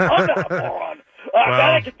 I'm not a moron.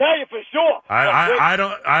 That I can tell you for sure. I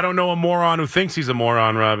don't know a moron who thinks he's a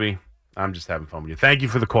moron, Robbie. I'm just having fun with you. Thank you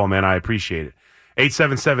for the call, man. I appreciate it.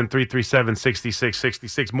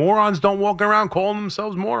 877-337-6666. Morons don't walk around calling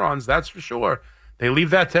themselves morons. That's for sure. They leave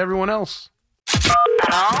that to everyone else.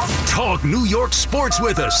 Talk New York sports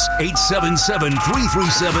with us.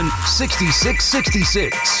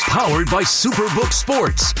 877-337-6666. Powered by Superbook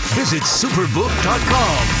Sports. Visit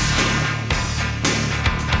superbook.com.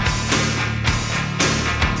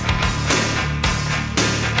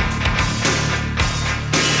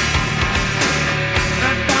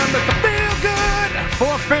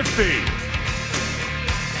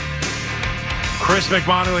 Chris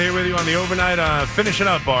McMonigle here with you on the overnight, finishing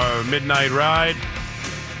up our midnight ride.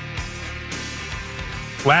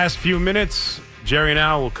 Last few minutes, Jerry and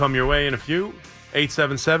Al will come your way in a few.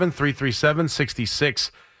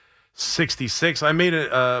 877-337-6666. I made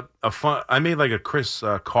I made like a Chris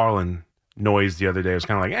Carlin noise the other day. It was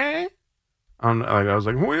kind of like, eh. I was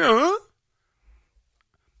like, huh?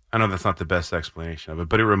 I know that's not the best explanation of it,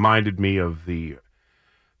 but it reminded me of the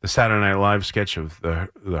Saturday Night Live sketch of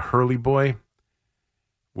the Hurley Boy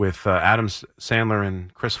with Adam Sandler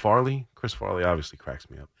and Chris Farley. Chris Farley obviously cracks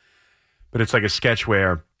me up. But it's like a sketch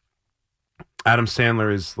where Adam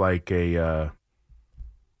Sandler is like he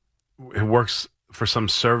works for some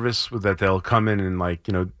service that they'll come in and like,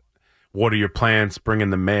 water your plants, bring in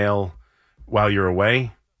the mail while you're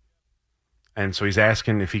away. And so he's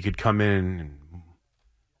asking if he could come in and,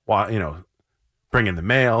 bring in the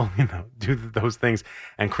mail, do those things.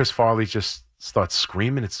 And Chris Farley just starts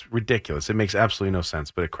screaming. It's ridiculous. It makes absolutely no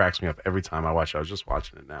sense, but it cracks me up every time I watch it. I was just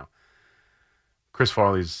watching it now. Chris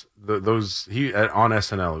Farley's, on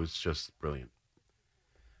SNL, it was just brilliant.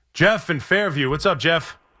 Jeff in Fairview. What's up,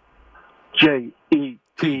 Jeff? Jets,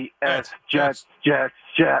 Jets.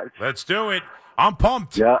 Let's do it. I'm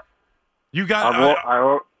pumped. Yeah. You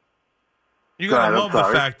got You gotta love the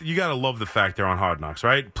fact. You gotta love the fact they're on Hard Knocks,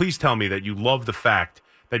 right? Please tell me that you love the fact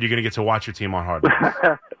that you're gonna get to watch your team on Hard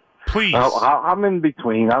Knocks. Please. I'm in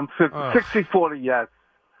between. I'm 60-40 yes.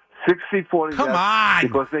 60-40 Come on.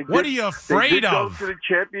 Because what are you afraid of? Go to the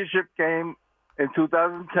championship game in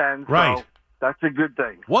 2010. Right. So that's a good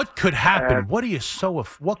thing. What could happen? What are you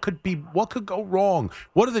what could go wrong?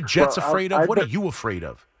 What are the Jets afraid of? What are you afraid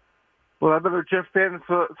of? Well, I've been a Jets fan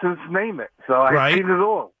since name it. So I've seen it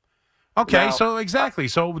all. Okay, so exactly.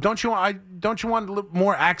 So don't you want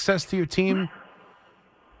more access to your team?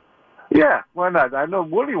 Yeah, why not? I know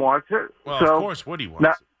Woody wants it. Well, of course Woody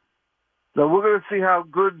wants it. So we're going to see how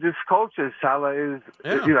good this coach is. Salah is,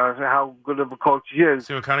 how good of a coach he is.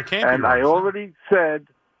 See what kind of camp And I already said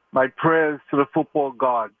my prayers to the football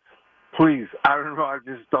gods. Please, Aaron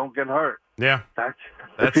Rodgers, don't get hurt. Yeah, that's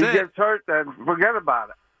if he gets hurt, then forget about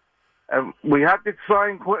it. And we have to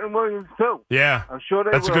sign Quinnen Williams too. Yeah, I'm sure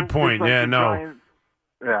that's will. a good point. Like yeah, no. Giants.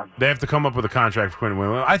 Yeah, they have to come up with a contract for Quinnen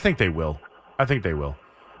Williams. I think they will.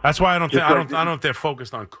 That's why I don't know if they're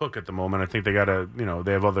focused on Cook at the moment. I think they got to,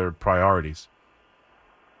 they have other priorities.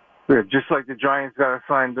 Yeah, just like the Giants got to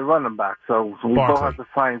sign the running back, so we both have to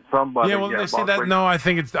sign somebody. Yeah, well, they see that. No, I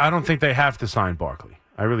don't think they have to sign Barkley.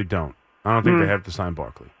 I really don't. I don't think they have to sign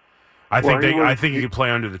Barkley. I think he could play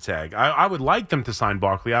under the tag. I would like them to sign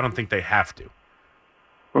Barkley. I don't think they have to.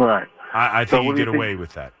 Right. I think you get away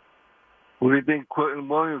with that. What do you think Quinnen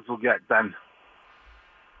Williams will get then?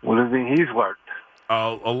 What do you think he's worth?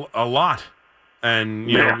 A lot, and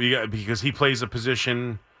because he plays a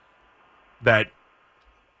position that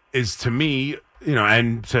is, to me,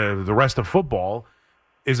 and to the rest of football,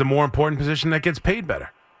 is a more important position that gets paid better,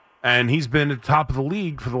 and he's been at the top of the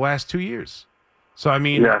league for the last 2 years. So I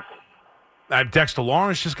mean, yes. Dexter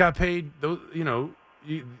Lawrence just got paid. You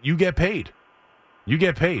get paid,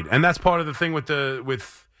 and that's part of the thing with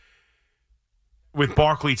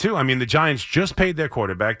Barkley, too. I mean, the Giants just paid their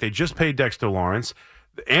quarterback. They just paid Dexter Lawrence.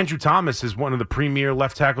 Andrew Thomas is one of the premier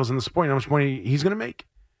left tackles in the sport. You know how much money he's going to make?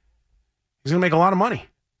 He's going to make a lot of money.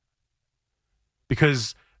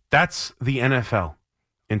 Because that's the NFL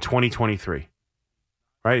in 2023.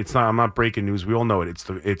 Right? I'm not breaking news. We all know it.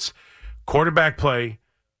 It's quarterback play,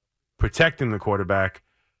 protecting the quarterback,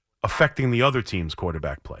 affecting the other team's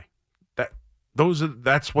quarterback play.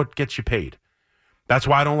 That's what gets you paid. That's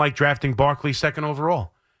why I don't like drafting Barkley second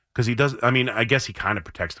overall, because he does. I mean, I guess he kind of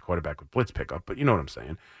protects the quarterback with blitz pickup, but you know what I'm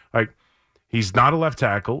saying. Like, he's not a left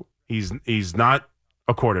tackle. He's not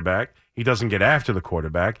a quarterback. He doesn't get after the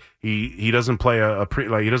quarterback. He doesn't play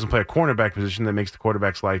he doesn't play a cornerback position that makes the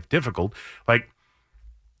quarterback's life difficult. Like,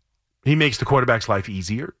 he makes the quarterback's life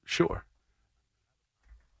easier, sure.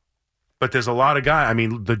 But there's a lot of guys. I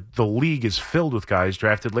mean, the league is filled with guys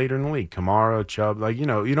drafted later in the league. Kamara, Chubb, like, you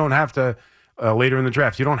don't have to later in the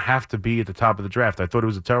draft. You don't have to be at the top of the draft. I thought it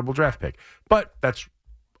was a terrible draft pick, but that's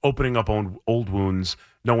opening up old wounds.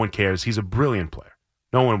 No one cares. He's a brilliant player.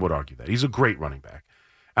 No one would argue that. He's a great running back,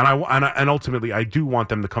 and ultimately, I do want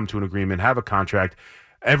them to come to an agreement, have a contract,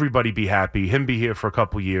 everybody be happy, him be here for a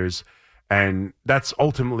couple years, and that's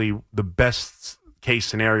ultimately the best case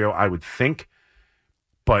scenario, I would think.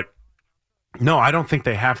 But no, I don't think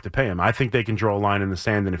they have to pay him. I think they can draw a line in the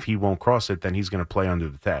sand, and if he won't cross it, then he's going to play under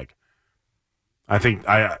the tag. I'm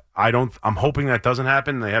hoping that doesn't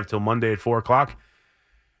happen. They have till Monday at 4:00.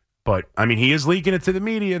 But I mean, he is leaking it to the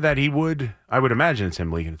media that he would. I would imagine it's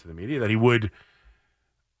him leaking it to the media that he would,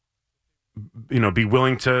 be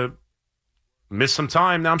willing to miss some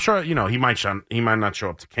time. Now I'm sure he might not show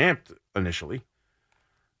up to camp initially.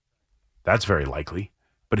 That's very likely.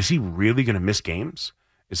 But is he really going to miss games?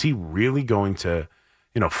 Is he really going to,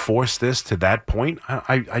 force this to that point?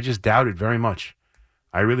 I just doubt it very much.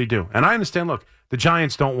 I really do. And I understand, look, the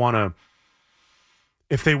Giants don't want to,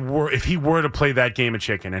 if he were to play that game of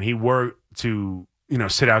chicken and he were to,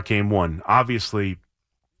 sit out game one, obviously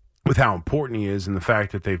with how important he is and the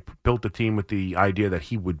fact that they've built the team with the idea that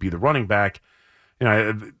he would be the running back,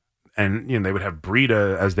 and they would have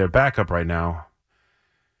Breida as their backup right now.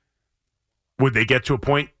 Would they get to a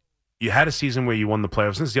point? You had a season where you won the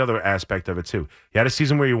playoffs. This is the other aspect of it, too. You had a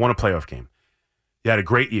season where you won a playoff game. You had a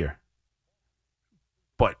great year.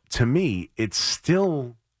 But to me, it's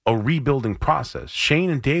still a rebuilding process. Shane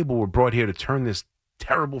and Dable were brought here to turn this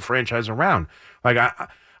terrible franchise around. Like,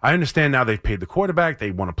 I understand now they've paid the quarterback. They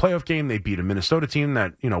won a playoff game. They beat a Minnesota team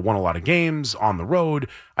that, won a lot of games on the road.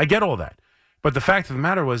 I get all that. But the fact of the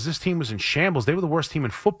matter was this team was in shambles. They were the worst team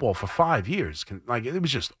in football for 5 years. Like, it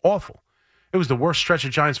was just awful. It was the worst stretch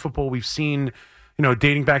of Giants football we've seen,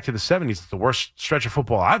 dating back to the 70s. It's the worst stretch of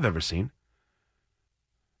football I've ever seen.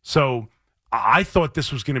 So I thought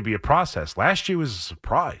this was going to be a process. Last year was a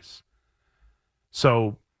surprise.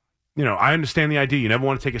 So, I understand the idea. You never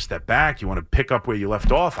want to take a step back. You want to pick up where you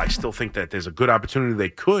left off. I still think that there's a good opportunity they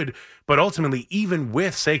could. But ultimately, even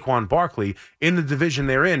with Saquon Barkley in the division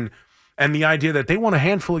they're in, and the idea that they won a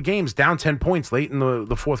handful of games down 10 points late in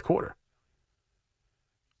the fourth quarter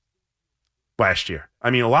last year.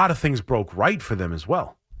 I mean, a lot of things broke right for them as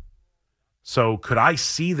well. So could I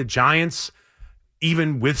see the Giants,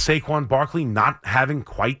 even with Saquon Barkley, not having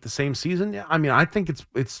quite the same season? Yeah, I mean, I think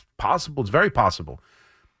it's possible. It's very possible.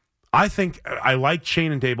 I think I like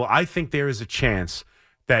Shane and Dable. I think there is a chance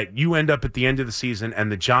that you end up at the end of the season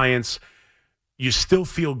and the Giants, you still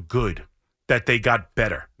feel good that they got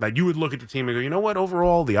better. Like, you would look at the team and go, you know what?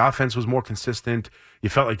 Overall, the offense was more consistent. You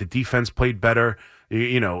felt like the defense played better.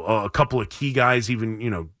 A couple of key guys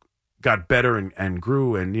even, got better and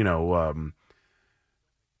grew. And,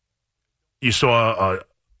 you saw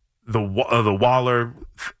the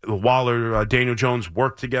Waller, Daniel Jones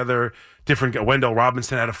work together. Wendell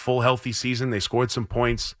Robinson had a full healthy season. They scored some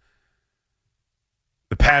points.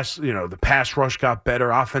 The pass rush got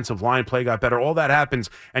better. Offensive line play got better. All that happens,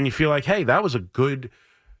 and you feel like, hey, that was a good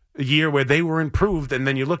year where they were improved. And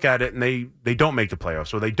then you look at it, and they don't make the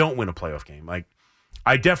playoffs, or they don't win a playoff game. Like,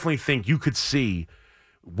 I definitely think you could see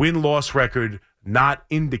win-loss record not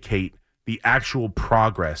indicate the actual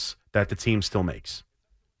progress that the team still makes.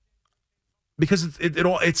 Because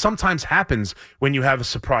it sometimes happens when you have a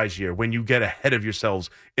surprise year, when you get ahead of yourselves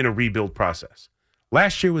in a rebuild process.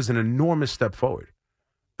 Last year was an enormous step forward.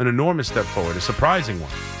 A surprising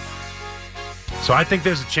one. So I think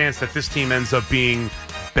there's a chance that this team ends up being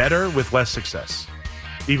better with less success,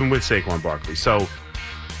 even with Saquon Barkley. So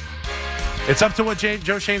it's up to what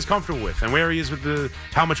Joe Shane's comfortable with and where he is with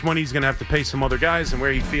how much money he's going to have to pay some other guys and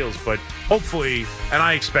where he feels. But hopefully, and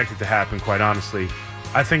I expect it to happen, quite honestly,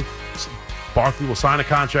 I think Barkley will sign a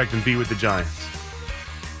contract and be with the Giants.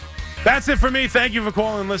 That's it for me. Thank you for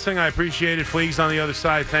calling and listening. I appreciate it. Fleegs on the other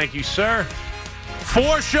side. Thank you, sir.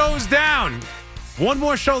 4 shows down. 1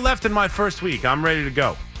 more show left in my first week. I'm ready to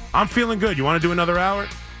go. I'm feeling good. You want to do another hour?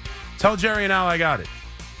 Tell Jerry and Al I got it.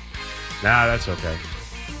 Nah, that's okay.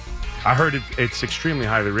 I heard it's extremely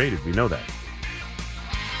highly rated. We know that.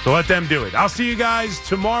 So let them do it. I'll see you guys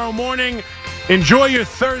tomorrow morning. Enjoy your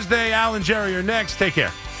Thursday. Al and Jerry are next. Take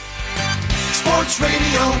care. Sports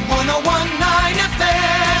Radio 101.9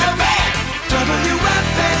 FM. WFM.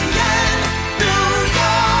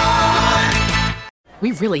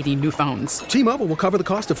 We really need new phones. T-Mobile will cover the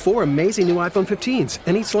cost of 4 amazing new iPhone 15s,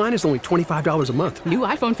 and each line is only $25 a month. New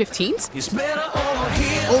iPhone 15s? It's better over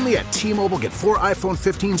here. Only at T-Mobile, get 4 iPhone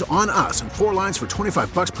 15s on us and 4 lines for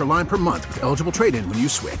 $25 per line per month with eligible trade-in when you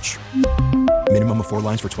switch. Minimum of 4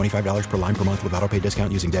 lines for $25 per line per month with autopay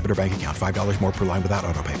discount using debit or bank account. $5 more per line without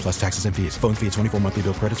autopay, plus taxes and fees. Phone fee at 24 monthly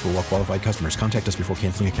bill credits for well-qualified customers. Contact us before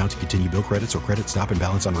canceling account to continue bill credits or credit stop and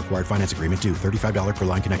balance on required finance agreement due. $35 per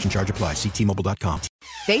line connection charge applies. See T-Mobile.com.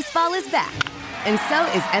 Baseball is back, and so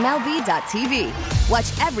is MLB.tv.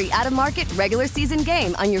 Watch every out-of-market regular season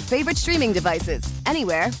game on your favorite streaming devices.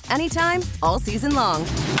 Anywhere, anytime, all season long.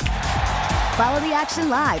 Follow the action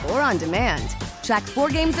live or on demand. Track 4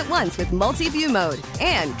 games at once with multi-view mode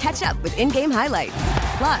and catch up with in-game highlights.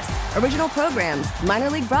 Plus, original programs, minor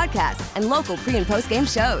league broadcasts, and local pre- and post-game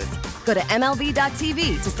shows. Go to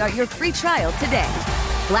MLB.tv to start your free trial today.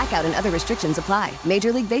 Blackout and other restrictions apply.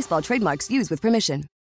 Major League Baseball trademarks used with permission.